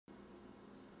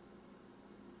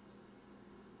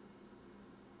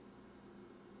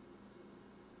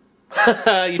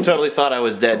You totally thought I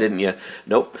was dead, didn't you?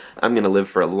 Nope. I'm gonna live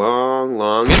for a long,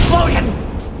 long explosion!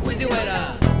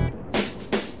 WheezyWaiter!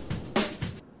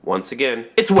 Once again,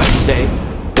 it's Wednesday.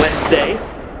 Wednesday.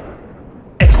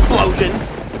 Explosion!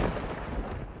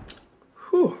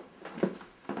 Whew.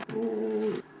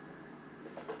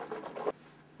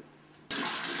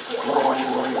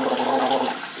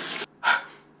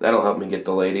 That'll help me get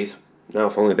the ladies. Now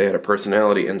if only they had a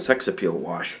personality and sex appeal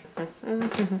wash.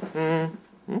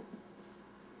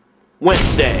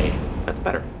 Wednesday! That's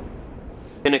better.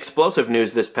 In explosive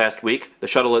news this past week, the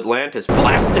shuttle Atlantis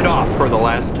blasted off for the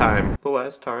last time. The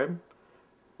last time?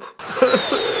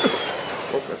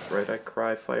 Oh, that's right, I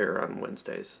cry fire on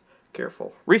Wednesdays.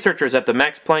 Careful. Researchers at the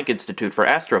Max Planck Institute for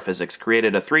Astrophysics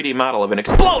created a 3D model of an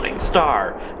exploding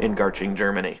star in Garching,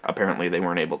 Germany. Apparently they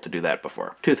weren't able to do that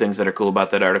before. Two things that are cool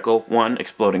about that article. One,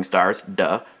 exploding stars.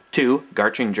 Duh. Two,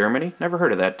 Garching, Germany? Never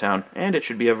heard of that town. And it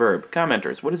should be a verb.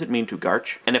 Commenters, what does it mean to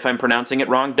Garch? And if I'm pronouncing it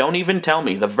wrong, don't even tell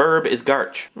me. The verb is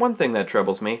Garch. One thing that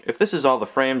troubles me, if this is all the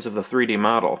frames of the 3D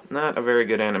model, not a very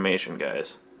good animation,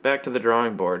 guys. Back to the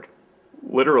drawing board.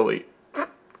 Literally.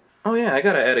 Oh yeah, I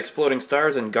gotta add exploding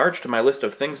stars and Garch to my list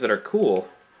of things that are cool.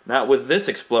 Not with this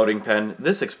exploding pen.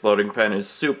 This exploding pen is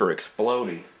super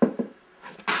explodey.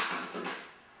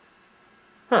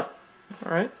 Huh.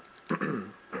 Alright.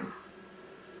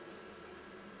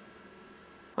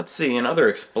 Let's see, in other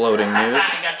exploding news...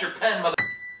 I got your pen, mother...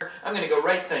 I'm gonna go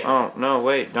write things. Oh, no,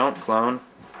 wait, don't, clone.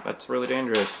 That's really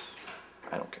dangerous.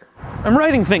 I don't care. I'm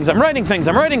writing things, I'm writing things,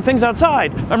 I'm writing things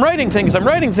outside! I'm writing things, I'm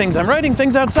writing things, I'm writing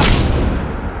things outside!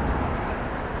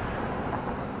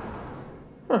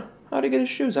 Huh, how'd he get his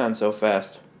shoes on so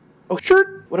fast? Oh,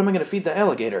 shirt! What am I gonna feed the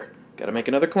alligator? Gotta make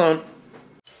another clone.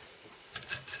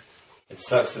 It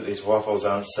sucks that these waffles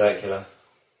aren't circular.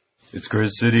 It's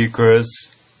Chris City, Chris.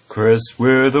 Chris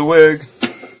with a wig.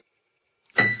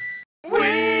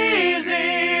 WheezyWaiter!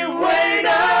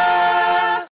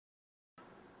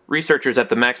 Researchers at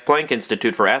the Max Planck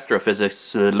Institute for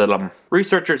Astrophysics...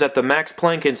 Researchers at the Max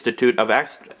Planck Institute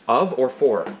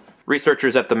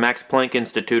Researchers at the Max Planck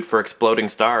Institute for Exploding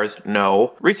Stars...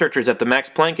 No. Researchers at the Max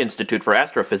Planck Institute for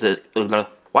Astrophysics...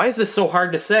 Why is this so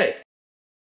hard to say?